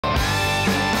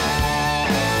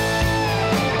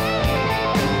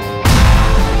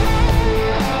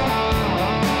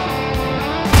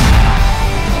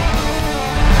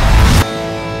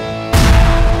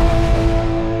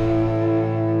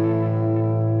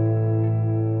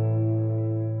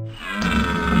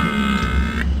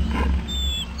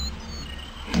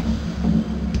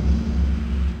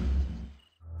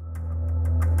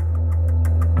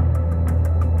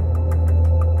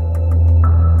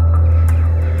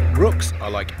Rooks are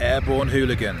like airborne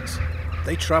hooligans.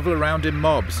 They travel around in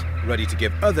mobs, ready to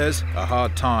give others a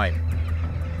hard time.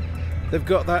 They've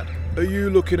got that "are you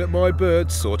looking at my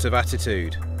birds" sort of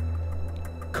attitude.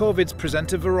 Corvids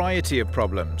present a variety of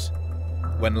problems.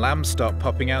 When lambs start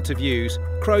popping out of ewes,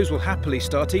 crows will happily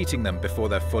start eating them before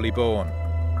they're fully born.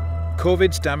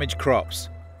 Corvids damage crops,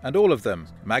 and all of them,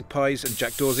 magpies and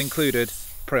jackdaws included,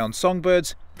 prey on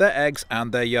songbirds, their eggs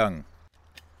and their young.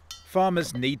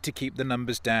 Farmers need to keep the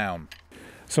numbers down.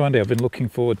 So Andy, I've been looking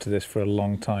forward to this for a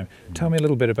long time. Tell me a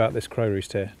little bit about this crow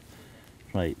roost here.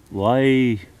 Right, well,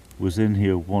 I was in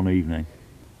here one evening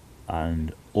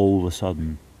and all of a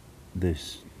sudden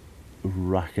this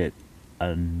racket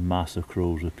and mass of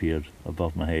crows appeared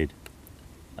above my head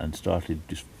and started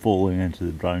just falling into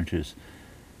the branches,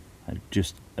 and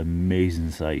just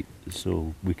amazing sight.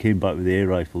 So we came back with the air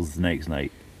rifles the next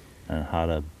night and had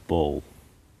a ball.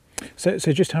 So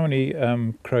just how many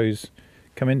crows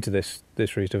come into this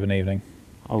roost of an evening?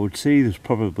 I would say there's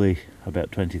probably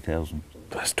about 20,000.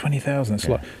 That's 20,000. That's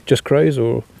a lot. Just crows,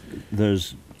 or?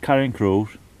 There's carrion crows,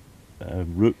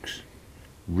 rooks,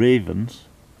 ravens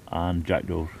and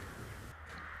jackdaws.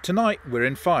 Tonight we're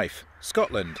in Fife,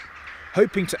 Scotland,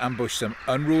 hoping to ambush some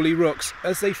unruly rooks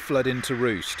as they flood into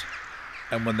roost.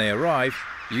 And when they arrive,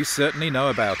 you certainly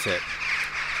know about it.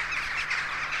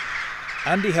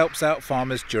 Andy helps out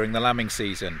farmers during the lambing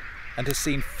season and has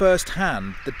seen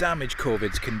firsthand the damage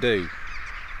corvids can do.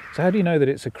 So how do you know that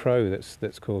it's a crow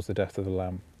that's caused the death of the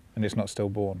lamb and it's not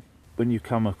stillborn? When you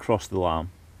come across the lamb,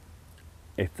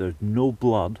 if there's no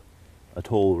blood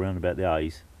at all around about the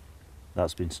eyes,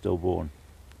 that's been stillborn.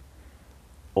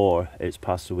 Or it's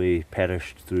passed away,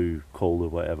 perished through cold or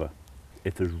whatever.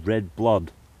 If there's red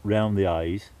blood round the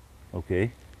eyes,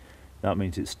 okay, that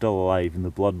means it's still alive and the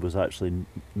blood was actually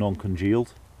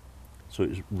non-congealed, so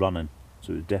it's running,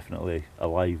 so it was definitely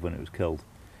alive when it was killed.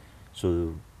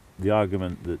 So the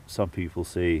argument that some people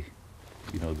say,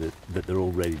 you know, that they're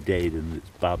already dead and it's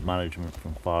bad management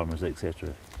from farmers,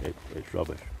 etc., it's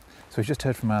rubbish. So we just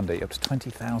heard from Andy, up to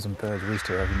 20,000 birds roost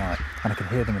here every night, and I can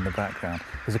hear them in the background.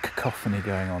 There's a cacophony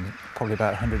going on, probably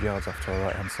about 100 yards off to our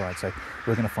right hand side, so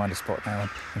we're going to find a spot now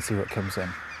and see what comes in.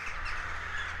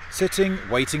 Sitting,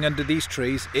 waiting under these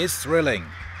trees is thrilling.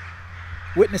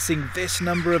 Witnessing this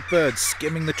number of birds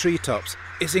skimming the treetops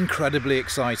is incredibly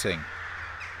exciting.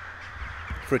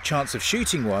 For a chance of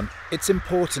shooting one, it's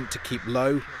important to keep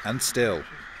low and still.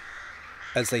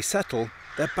 As they settle,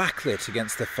 they're backlit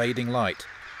against the fading light,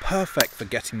 perfect for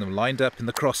getting them lined up in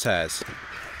the crosshairs.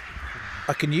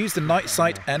 I can use the Night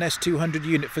Sight NS200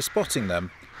 unit for spotting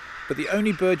them, but the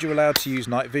only bird you're allowed to use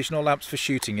night vision or lamps for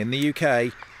shooting in the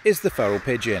UK is the feral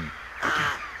pigeon.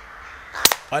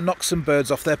 I knock some birds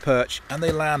off their perch and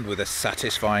they land with a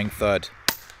satisfying thud.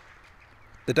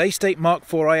 The Daystate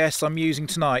MK4 IS I'm using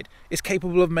tonight is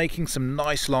capable of making some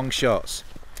nice long shots.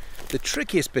 The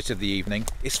trickiest bit of the evening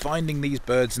is finding these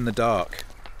birds in the dark.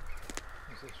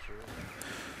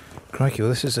 Crikey, well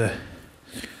this is a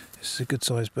good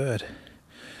sized bird.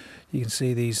 You can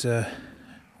see these,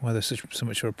 why there's so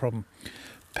much of a problem,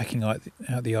 pecking out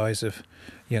the eyes of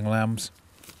young lambs.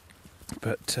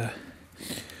 But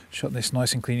shot this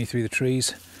nice and cleanly through the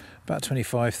trees, about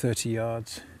 25-30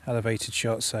 yards, elevated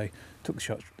shot, so took the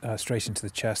shot straight into the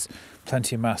chest.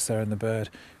 Plenty of mass there in the bird,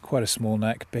 quite a small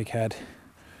neck, big head,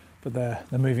 but they're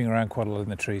moving around quite a lot in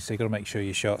the trees, so you've got to make sure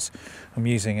your shots. I'm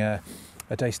using a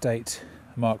Daystate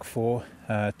MK4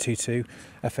 22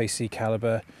 FAC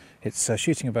caliber. It's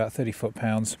shooting about 30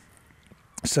 foot-pounds,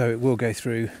 so it will go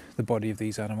through the body of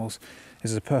these animals.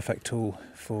 This is a perfect tool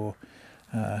for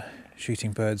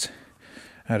shooting birds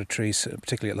out of trees,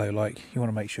 particularly at low light. You want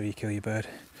to make sure you kill your bird.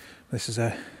 This is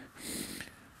a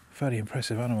fairly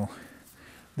impressive animal.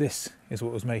 This is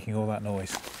what was making all that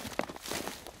noise.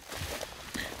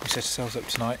 We set ourselves up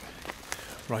tonight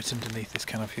right underneath this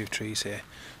canopy of trees here,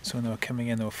 so when they were coming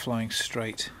in they were flying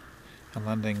straight and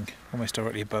landing almost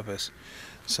directly above us,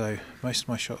 so most of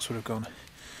my shots would have gone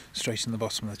straight in the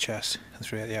bottom of the chest and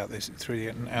through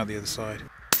out the other side.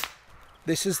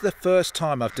 This is the first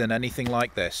time I've done anything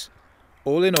like this.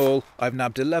 All in all, I've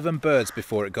nabbed 11 birds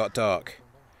before it got dark.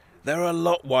 They're a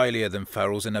lot wilier than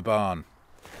ferals in a barn.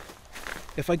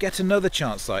 If I get another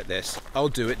chance like this, I'll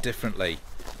do it differently,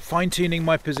 fine-tuning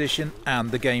my position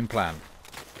and the game plan.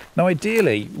 Now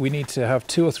ideally we need to have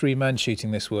 2 or 3 men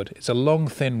shooting this wood. It's a long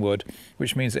thin wood,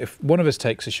 which means that if one of us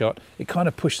takes a shot, it kind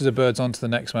of pushes the birds onto the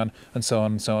next man, and so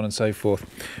on and so on and so forth.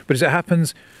 But as it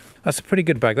happens, that's a pretty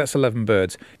good bag. That's 11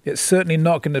 birds. It's certainly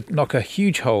not going to knock a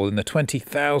huge hole in the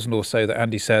 20,000 or so that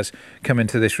Andy says come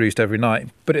into this roost every night,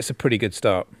 but it's a pretty good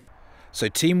start. So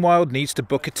Team Wild needs to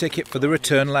book a ticket for the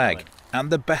return leg, and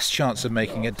the best chance of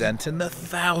making a dent in the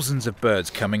thousands of birds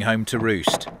coming home to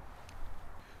roost.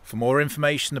 For more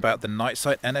information about the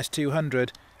Nightsight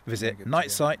NS200, visit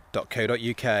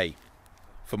nightsight.co.uk.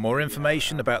 For more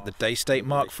information about the Daystate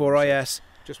MK4 IS,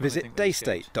 visit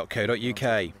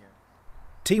daystate.co.uk.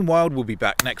 Team Wild will be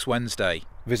back next Wednesday.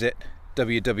 Visit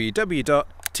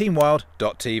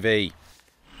www.teamwild.tv.